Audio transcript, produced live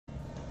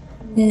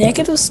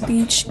Negative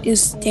speech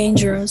is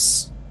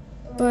dangerous,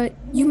 but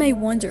you may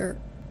wonder,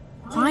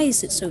 why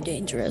is it so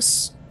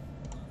dangerous?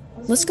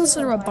 Let's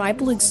consider a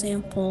Bible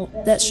example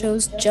that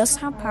shows just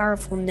how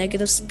powerful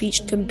negative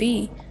speech can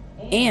be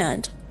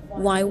and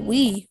why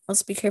we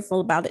must be careful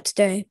about it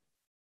today.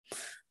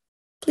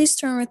 Please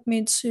turn with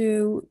me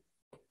to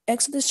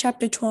Exodus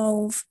chapter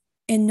 12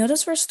 and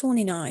notice verse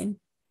 29.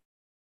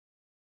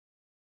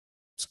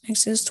 So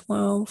Exodus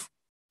 12,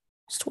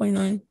 verse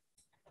 29.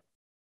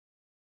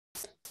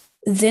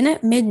 Then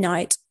at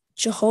midnight,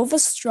 Jehovah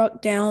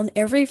struck down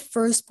every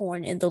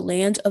firstborn in the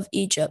land of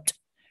Egypt,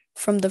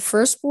 from the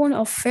firstborn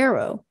of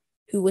Pharaoh,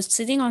 who was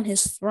sitting on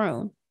his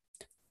throne,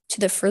 to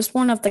the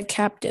firstborn of the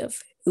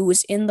captive, who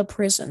was in the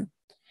prison,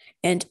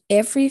 and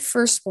every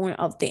firstborn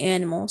of the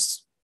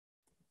animals.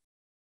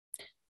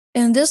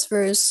 In this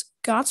verse,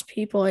 God's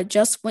people had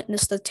just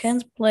witnessed the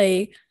 10th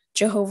plague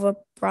Jehovah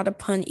brought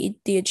upon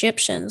the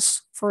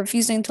Egyptians for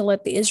refusing to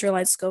let the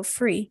Israelites go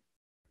free.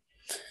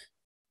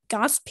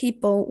 God's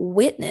people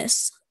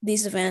witnessed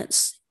these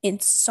events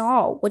and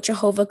saw what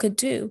Jehovah could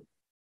do.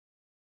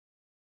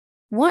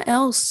 What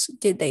else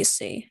did they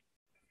see?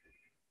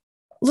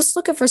 Let's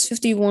look at verse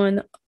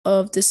 51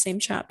 of the same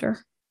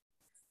chapter.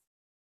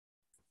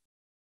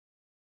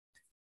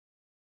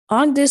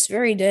 On this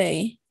very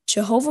day,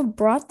 Jehovah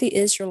brought the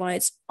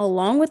Israelites,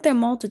 along with their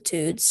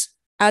multitudes,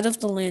 out of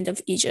the land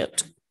of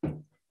Egypt.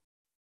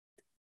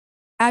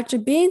 After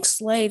being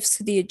slaves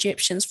to the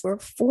Egyptians for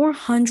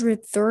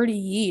 430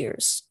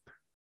 years,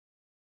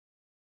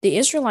 the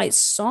Israelites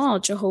saw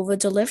Jehovah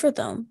deliver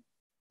them.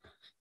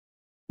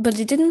 But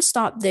it didn't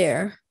stop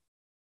there.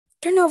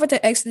 Turn over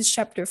to Exodus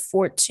chapter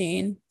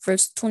 14,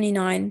 verse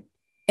 29,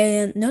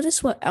 and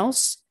notice what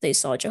else they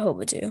saw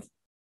Jehovah do.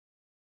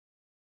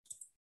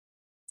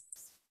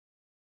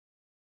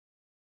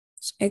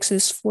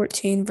 Exodus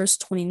 14, verse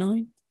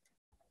 29.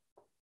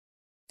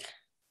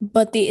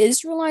 But the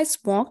Israelites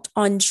walked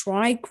on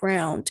dry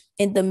ground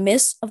in the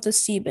midst of the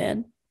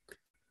seabed,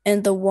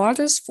 and the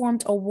waters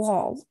formed a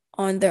wall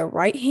on their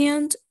right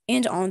hand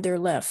and on their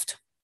left.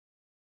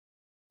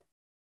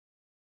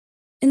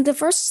 In the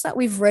verses that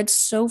we've read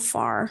so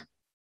far,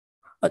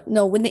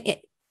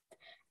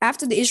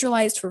 after the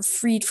Israelites were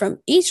freed from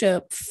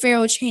Egypt,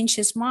 Pharaoh changed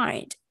his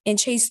mind and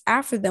chased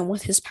after them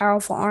with his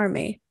powerful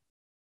army.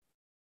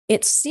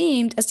 It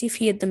seemed as if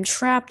he had them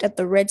trapped at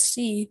the Red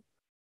Sea,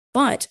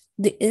 but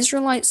the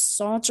Israelites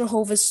saw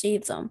Jehovah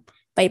save them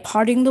by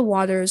parting the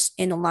waters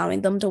and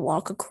allowing them to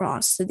walk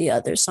across to the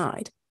other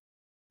side.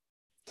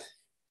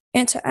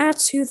 And to add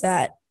to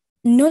that,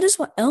 notice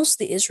what else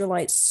the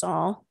Israelites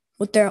saw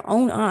with their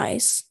own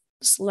eyes.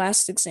 This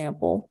last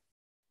example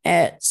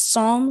at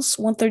Psalms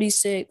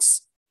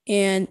 136,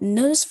 and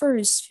notice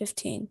verse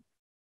 15.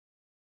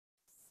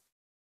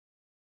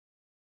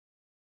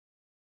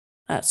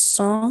 At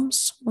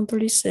Psalms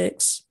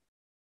 136,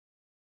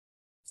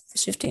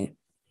 verse 15.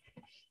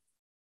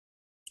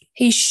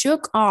 He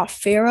shook off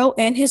Pharaoh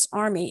and his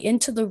army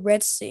into the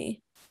Red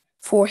Sea,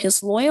 for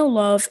his loyal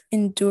love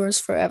endures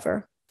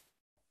forever.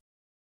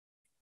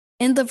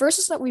 In the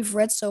verses that we've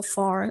read so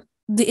far,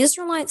 the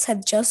Israelites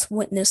had just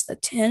witnessed the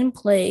 10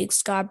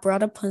 plagues God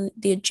brought upon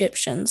the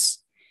Egyptians,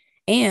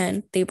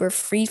 and they were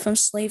freed from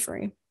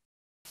slavery.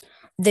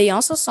 They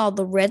also saw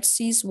the Red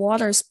Sea's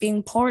waters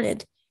being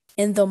parted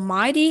and the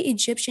mighty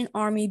Egyptian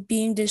army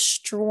being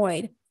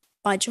destroyed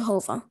by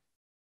Jehovah.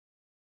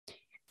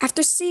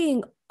 After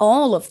seeing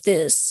all of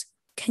this,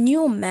 can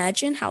you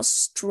imagine how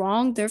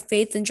strong their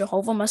faith in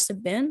Jehovah must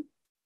have been?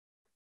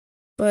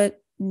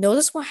 But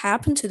notice what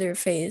happened to their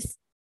faith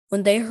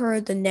when they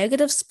heard the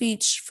negative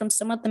speech from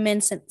some of the men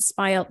sent to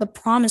spy out the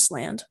promised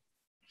land.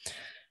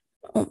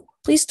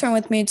 Please turn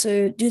with me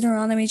to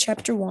Deuteronomy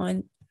chapter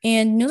 1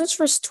 and notice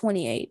verse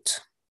 28.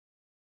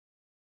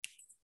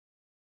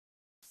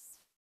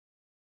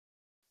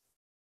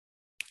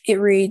 It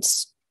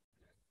reads,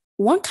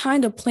 "What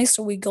kind of place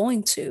are we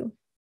going to?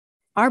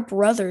 Our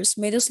brothers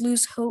made us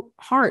lose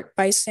heart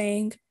by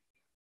saying,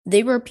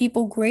 they were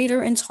people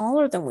greater and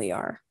taller than we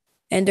are,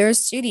 and their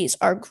cities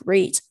are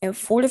great and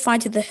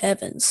fortified to the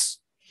heavens.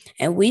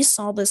 And we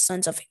saw the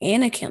sons of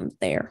Anakim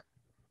there."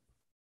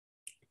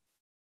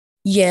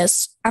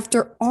 Yes,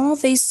 after all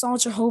they saw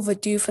Jehovah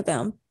do for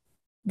them,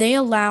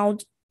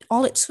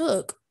 all it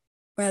took,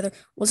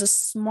 was a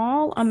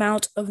small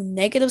amount of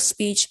negative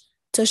speech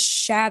to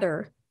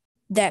shatter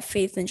that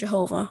faith in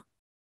Jehovah.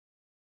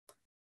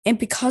 And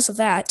because of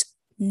that,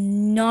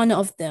 none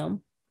of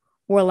them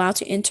were allowed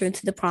to enter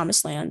into the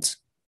promised land.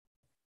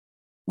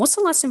 What's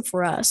the lesson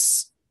for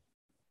us?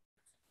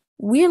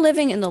 We are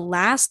living in the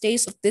last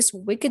days of this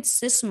wicked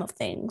system of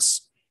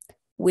things.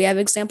 We have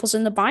examples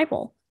in the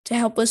Bible to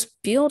help us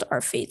build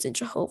our faith in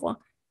Jehovah.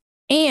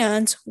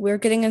 And we're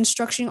getting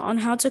instruction on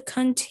how to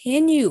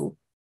continue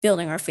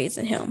building our faith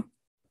in Him.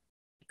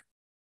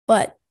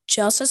 But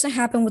just as it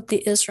happened with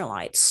the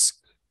Israelites,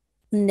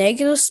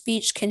 negative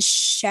speech can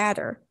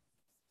shatter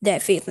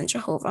that faith in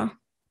Jehovah.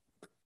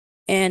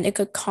 And it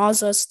could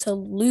cause us to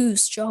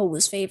lose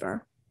Jehovah's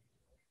favor.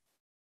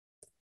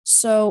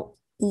 So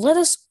let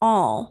us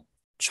all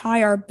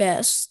try our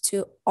best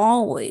to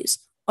always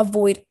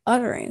avoid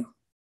uttering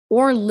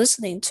or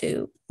listening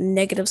to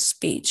negative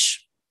speech.